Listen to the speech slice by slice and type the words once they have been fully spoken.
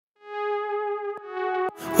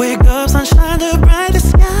Wake up, sunshine, the brightest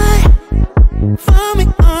sky. Follow me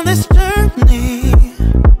on this journey.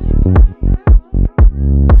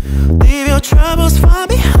 Leave your troubles far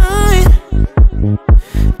behind.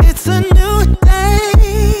 It's a new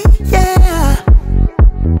day, yeah.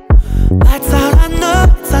 Lights out, I know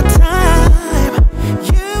it's our time.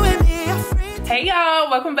 You and me are free. Hey y'all,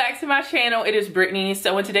 welcome back to my channel. It is Brittany.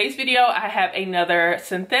 So in today's video, I have another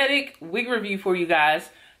synthetic wig review for you guys.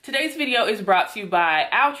 Today's video is brought to you by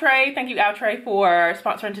OUTRE. Thank you, OUTRE, for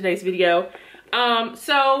sponsoring today's video.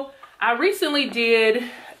 So I recently did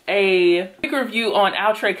a wig review on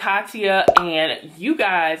OUTRE Katya, and you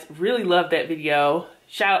guys really loved that video.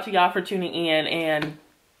 Shout out to y'all for tuning in, and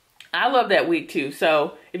I love that wig too.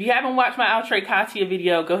 So if you haven't watched my OUTRE Katya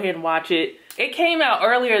video, go ahead and watch it. It came out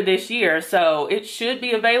earlier this year, so it should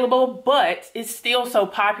be available, but it's still so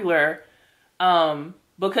popular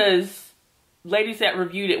because ladies that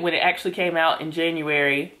reviewed it when it actually came out in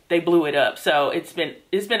January, they blew it up. So it's been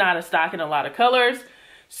out of stock in a lot of colors.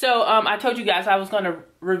 So I told you guys I was going to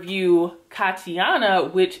review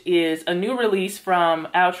KATIANA, which is a new release from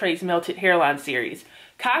OUTRE's Melted Hairline series.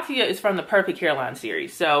 Katya is from the Perfect Hairline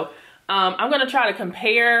series. So I'm going to try to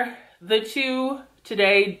compare the two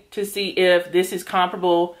today to see if this is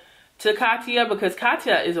comparable to Katya, because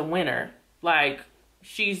Katya is a winner. Like,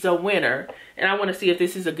 she's a winner, and I want to see if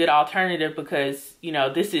this is a good alternative because, you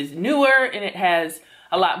know, this is newer and it has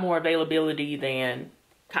a lot more availability than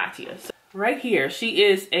Katya. So right here, she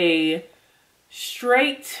is a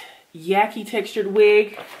straight yaki textured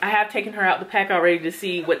wig. I have taken her out the pack already to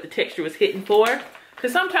see what the texture was hitting for,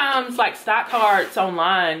 because sometimes, like, stock cards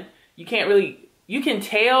online, you can't really, you can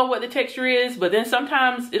tell what the texture is, but then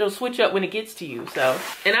sometimes it'll switch up when it gets to you. So,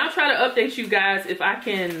 and I'll try to update you guys if I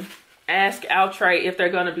can ask OUTRE if they're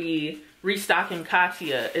going to be restocking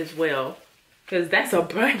Katya as well, because that's a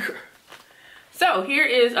banger. So here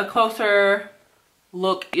is a closer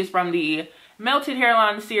look. It's from the Melted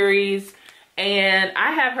Hairline series, and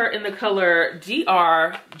I have her in the color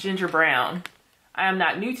DR Ginger Brown. I am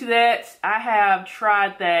not new to that. I have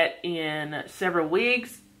tried that in several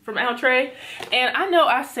wigs from OUTRE, and I know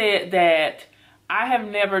I said that I have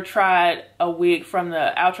never tried a wig from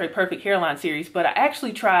the OUTRE Perfect Hairline series, but I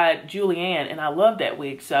actually tried Julianne, and I love that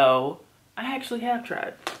wig, so I actually have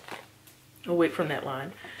tried a wig from that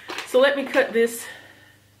line. So let me cut this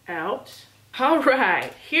out. All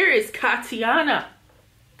right, here is KATIANA.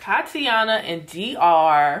 KATIANA and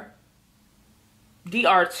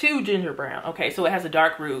DR2 Ginger Brown. Okay, so it has a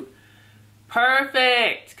dark root.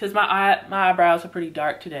 Perfect, because my eyebrows are pretty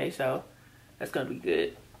dark today, so that's gonna be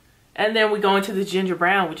good. And then we go into the ginger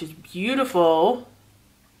brown, which is beautiful,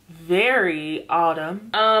 very autumn.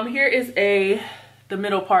 Here is the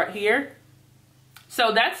middle part here.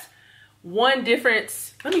 So that's one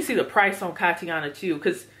difference. Let me see the price on KATIANA too,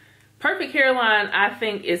 because Perfect Hairline I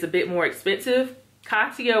think is a bit more expensive.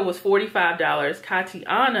 Katya was $45.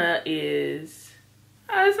 KATIANA is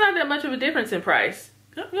it's not that much of a difference in price.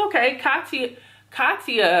 Okay,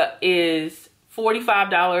 Katya is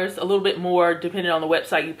 $45, a little bit more depending on the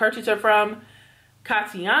website you purchase her from.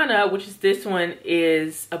 KATIANA, which is this one,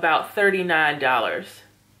 is about $39.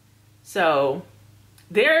 So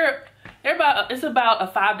it's about a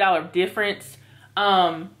 $5 difference.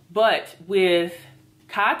 But with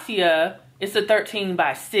Katya, it's a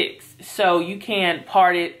 13x6, so you can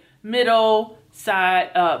part it middle,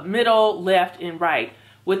 side, middle, left, and right.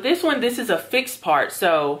 With this one, this is a fixed part,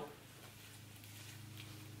 so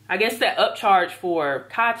I guess that upcharge for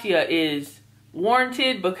Katya is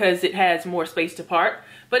warranted because it has more space to part.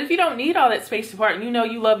 But if you don't need all that space to part, and you know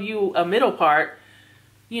you love you a middle part,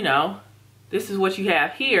 you know, this is what you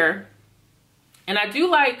have here. And I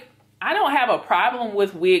don't have a problem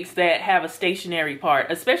with wigs that have a stationary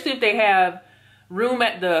part, especially if they have room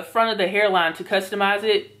at the front of the hairline to customize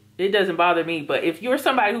it. It doesn't bother me. But if you're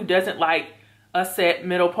somebody who doesn't like a set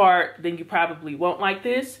middle part, then you probably won't like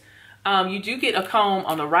this. You do get a comb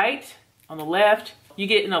on the right, on the left. You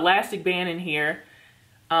get an elastic band in here.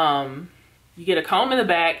 You get a comb in the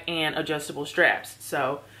back and adjustable straps.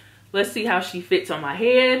 So let's see how she fits on my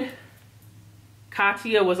head.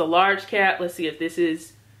 Katya was a large cap. Let's see if this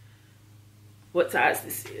is, what size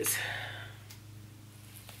this is.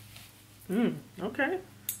 Okay.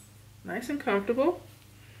 Nice and comfortable.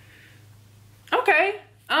 Okay.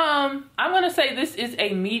 I'm going to say this is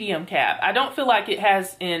a medium cap. I don't feel like it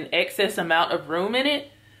has an excess amount of room in it.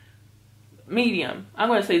 Medium. I'm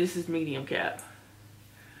going to say this is medium cap.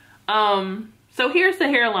 So here's the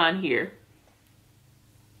hairline here.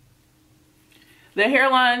 The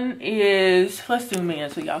hairline is, let's zoom in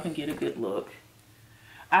so y'all can get a good look.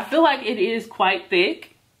 I feel like it is quite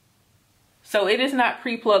thick. So it is not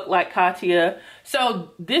pre-plucked like Katya.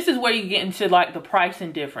 So this is where you get into like the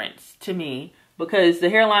pricing difference to me, because the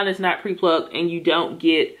hairline is not pre-plucked and you don't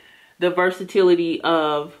get the versatility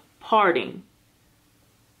of parting.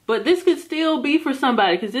 But this could still be for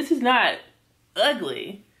somebody because this is not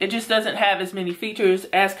ugly. It just doesn't have as many features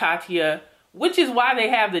as Katya, which is why they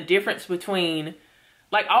have the difference between,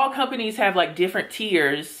 like, all companies have like different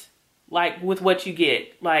tiers, like with what you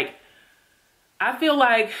get. Like, I feel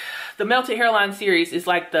like the Melted Hairline series is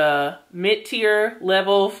like the mid-tier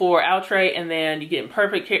level for OUTRE, and then you get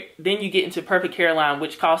into Perfect Hairline,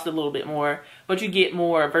 which costs a little bit more, but you get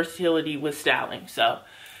more versatility with styling. So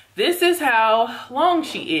this is how long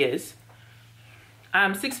she is.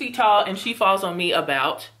 I'm 6 feet tall and she falls on me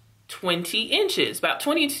about 20 inches, about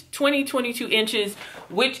 22 inches,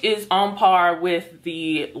 which is on par with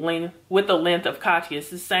the length of Katya. It's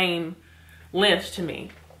the same length to me.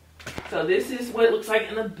 So this is what it looks like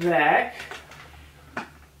in the back.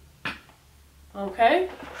 Okay.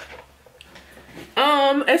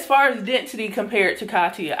 As far as density compared to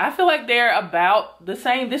Katya, I feel like they're about the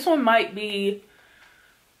same. This one might be,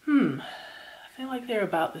 I feel like they're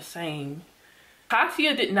about the same.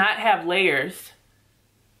 Katya did not have layers.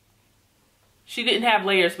 She didn't have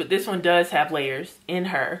layers, but this one does have layers in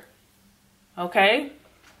her. Okay.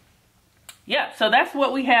 Yeah, so that's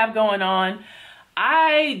what we have going on.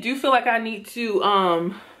 I do feel like I need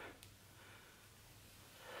to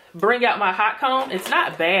bring out my hot comb. It's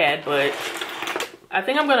not bad, but I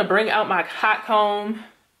think I'm going to bring out my hot comb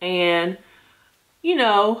and, you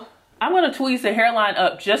know, I'm going to tweeze the hairline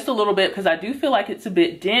up just a little bit because I do feel like it's a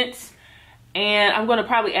bit dense. And I'm going to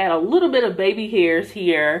probably add a little bit of baby hairs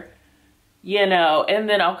here, you know, and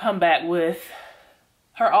then I'll come back with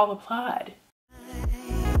her all applied.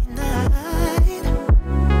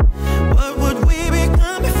 What would we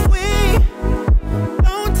become if we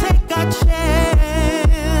don't take our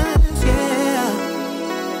chance? Yeah.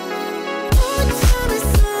 Oh, tell me,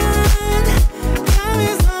 son, time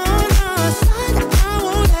is on our side. I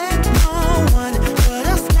won't let no one put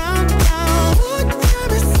us down. Oh, tell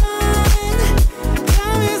me, son,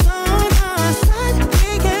 time is on our side.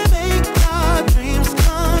 We can make our dreams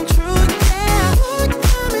come true. Yeah. Oh,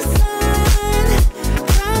 tell me, son,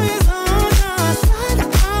 time is on our side.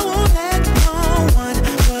 I won't let no one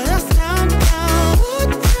put us down. Oh,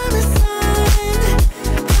 tell me, son,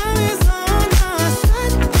 time is on our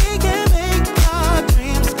side. We can make our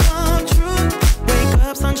dreams come true. Wake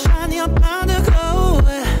up, sunshine, you're bound to glow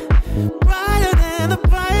brighter than the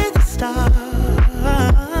brightest star.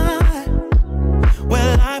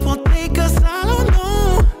 Well, life won't take us, I don't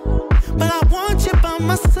know, but I want you by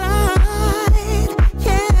my side.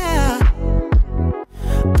 Yeah.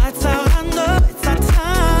 Lights out, I know it's our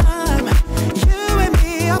time. You and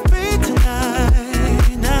me are free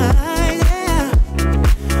tonight, yeah.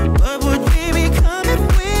 What would we become if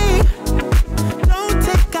we don't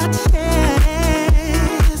take our chance?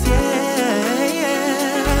 Yeah, yeah.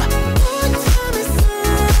 Oh, tell me,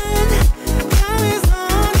 son, time is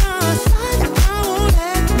on our side. I won't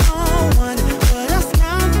let no one put us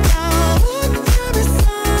down. Oh, tell me,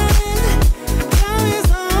 son, time is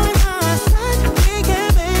on our side. We can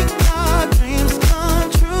make our dreams come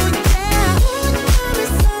true. Yeah. Oh, tell me,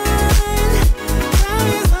 son, time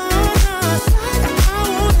is on our side. I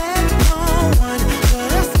won't let no one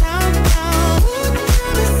put us down. Oh,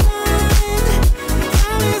 tell me, son,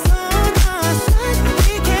 time is on our side.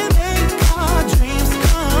 We can make our dreams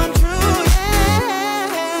come true. Yeah.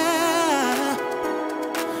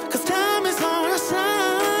 'Cause time is on our side.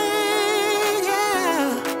 Yeah.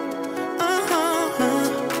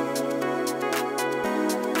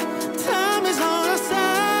 Time is on our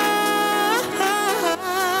side.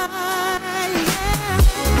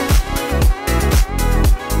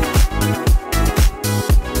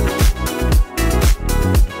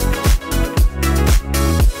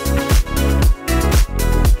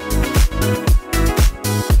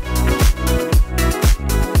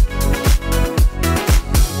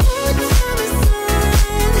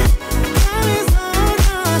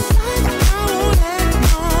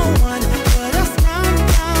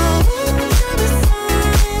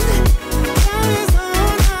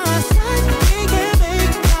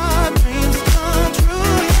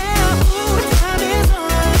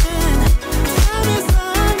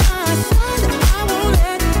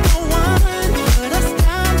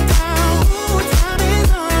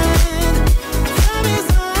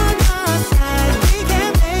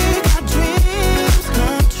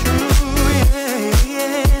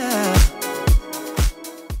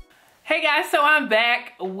 So I'm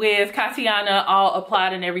back with Katiana all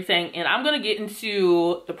applied and everything, and I'm going to get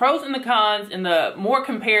into the pros and the cons and the more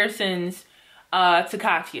comparisons to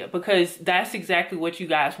Katya, because that's exactly what you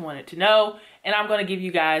guys wanted to know, and I'm going to give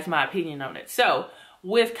you guys my opinion on it. So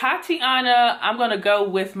with Katiana, I'm going to go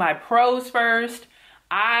with my pros first.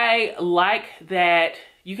 I like that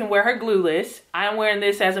you can wear her glueless. I'm wearing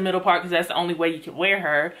this as a middle part because that's the only way you can wear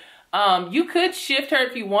her. You could shift her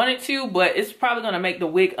if you wanted to, but it's probably going to make the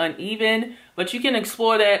wig uneven, but you can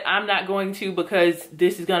explore that. I'm not going to, because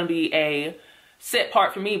this is going to be a set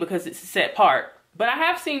part for me, because it's a set part. But I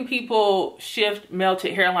have seen people shift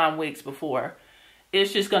melted hairline wigs before.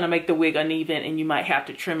 It's just going to make the wig uneven and you might have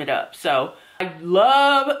to trim it up. So I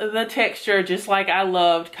love the texture, just like I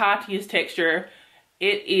loved Katya's texture.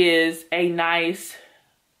 It is a nice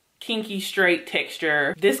kinky straight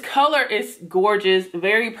texture. This color is gorgeous,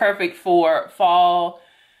 very perfect for fall.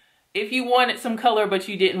 If you wanted some color but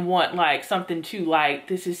you didn't want like something too light,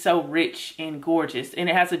 this is so rich and gorgeous. And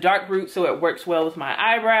it has a dark root, so it works well with my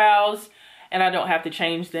eyebrows and I don't have to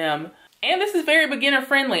change them. And this is very beginner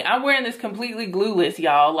friendly. I'm wearing this completely glueless,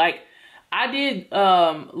 y'all. Like, I did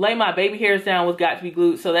lay my baby hairs down with Got to Be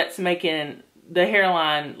Glued, so that's making the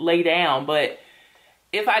hairline lay down. But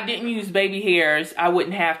if I didn't use baby hairs, I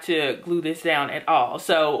wouldn't have to glue this down at all.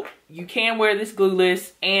 So you can wear this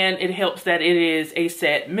glueless, and it helps that it is a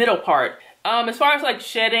set middle part. As far as like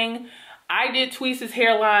shedding, I did tweeze his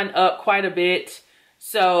hairline up quite a bit,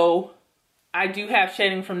 so I do have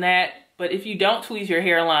shedding from that. But if you don't tweeze your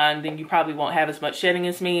hairline, then you probably won't have as much shedding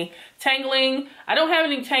as me. Tangling, I don't have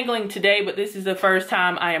any tangling today, but this is the first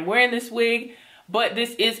time I am wearing this wig. But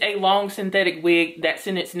this is a long synthetic wig that's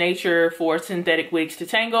in its nature for synthetic wigs to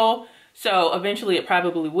tangle. So eventually it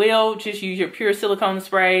probably will. Just use your pure silicone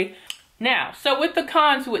spray. Now, so with the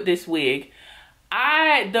cons with this wig,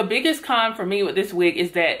 the biggest con for me with this wig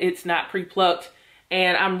is that it's not pre-plucked.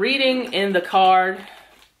 And I'm reading in the card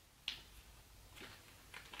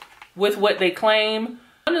with what they claim.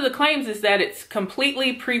 One of the claims is that it's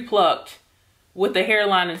completely pre-plucked with the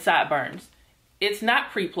hairline and sideburns. It's not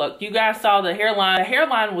pre-plucked. You guys saw the hairline. The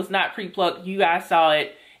hairline was not pre-plucked. You guys saw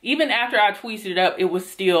it. Even after I tweezed it up, it was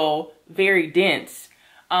still very dense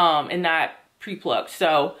and not pre-plucked.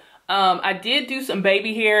 So I did do some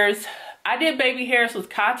baby hairs. I did baby hairs with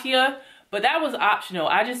Katya, but that was optional.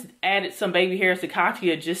 I just added some baby hairs to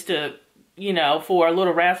Katya just to, you know, for a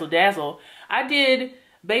little razzle dazzle. I did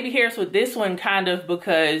baby hairs with this one kind of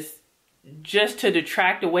because just to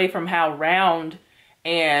detract away from how round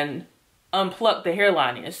and unplucked the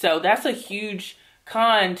hairline is. So that's a huge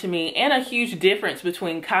con to me, and a huge difference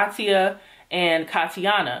between Katya and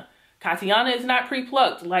Katiana. Katiana is not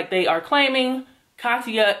pre-plucked like they are claiming.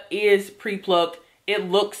 Katya is pre-plucked. It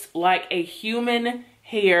looks like a human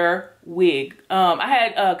hair wig. I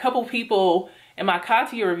had a couple people in my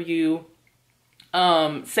Katya review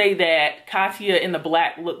say that Katya in the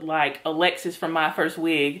black looked like Alexis from My First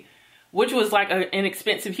Wig, which was like an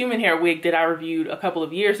inexpensive human hair wig that I reviewed a couple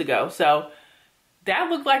of years ago. So that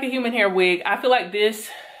looked like a human hair wig. I feel like this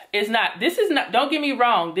is not, don't get me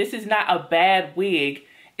wrong, this is not a bad wig.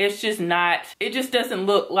 It's just not, it just doesn't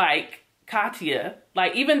look like Katya.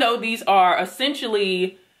 Like, even though these are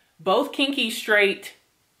essentially both kinky straight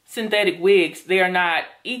synthetic wigs, they are not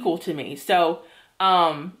equal to me. So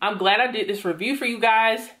I'm glad I did this review for you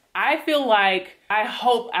guys. I feel like, I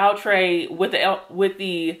hope OUTRE with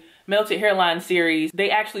the Melted Hairline series,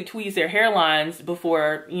 they actually tweeze their hairlines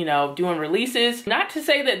before, you know, doing releases. Not to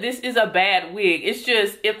say that this is a bad wig. It's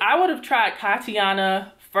just, if I would have tried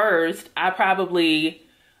Katiana first, I probably,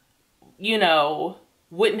 you know,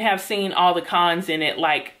 wouldn't have seen all the cons in it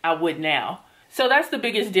like I would now. So that's the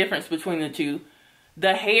biggest difference between the two.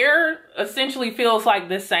 The hair essentially feels like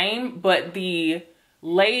the same, but the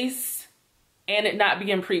lace and it not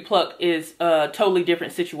being pre-plucked is a totally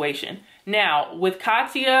different situation. Now, with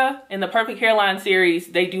Katya in the Perfect Hairline series,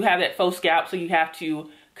 they do have that faux scalp, so you have to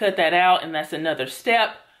cut that out, and that's another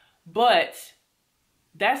step. But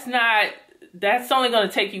that's only going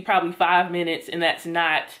to take you probably 5 minutes, and that's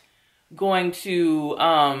not going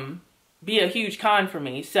to be a huge con for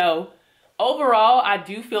me. So overall, I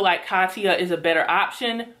do feel like Katya is a better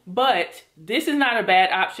option, but this is not a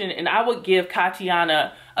bad option, and I would give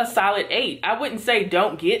Katiana a solid 8. I wouldn't say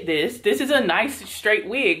don't get this. This is a nice straight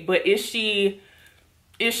wig, but is she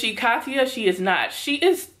Katya? She is not. She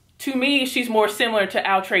is, to me, she's more similar to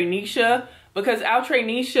OUTRE Nisha, because OUTRE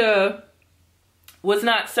Nisha was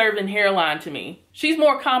not serving hairline to me. She's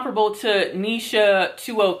more comparable to Nisha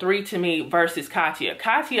 203 to me versus Katya.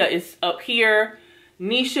 Katya is up here.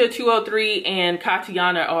 Nisha 203 and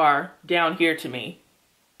Katiana are down here to me.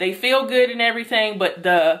 They feel good and everything,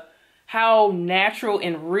 but how natural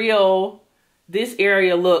and real this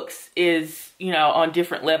area looks is, you know, on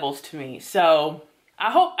different levels to me. So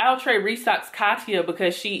I hope OUTRE restocks Katya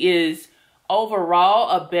because she is overall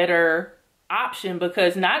a better option,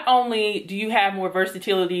 because not only do you have more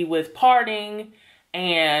versatility with parting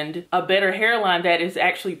and a better hairline that is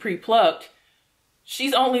actually pre-plucked,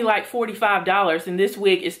 she's only like $45 and this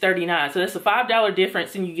wig is $39. So that's a $5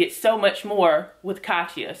 difference and you get so much more with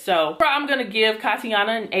Katya. So I'm gonna give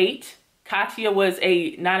Katiana an 8. Katya was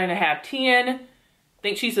a 9.5, 10.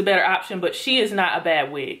 Think she's a better option, but she is not a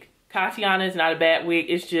bad wig. Katiana is not a bad wig.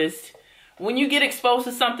 It's just when you get exposed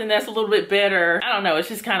to something that's a little bit better, I don't know, it's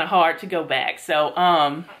just kind of hard to go back. So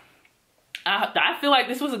I feel like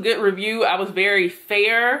this was a good review. I was very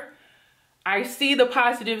fair. I see the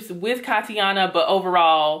positives with Katiana, but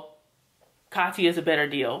overall, Katya is a better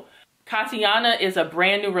deal. Katiana is a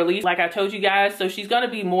brand new release, like I told you guys, so she's gonna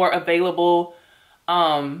be more available.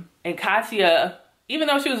 And Katya, even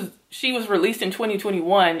though she was released in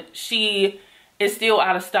 2021, she is still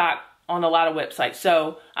out of stock on a lot of websites.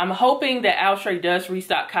 So I'm hoping that OUTRE does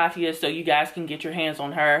restock Katya so you guys can get your hands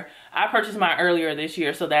on her. I purchased mine earlier this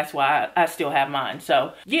year, so that's why I still have mine.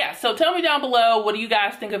 So yeah, so tell me down below, what do you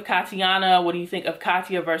guys think of Katiana? What do you think of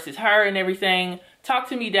Katya versus her and everything? Talk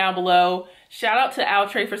to me down below. Shout out to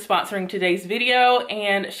OUTRE for sponsoring today's video,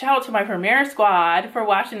 and shout out to my Premiere squad for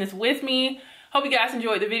watching this with me. Hope you guys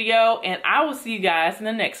enjoyed the video, and I will see you guys in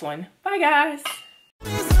the next one. Bye guys.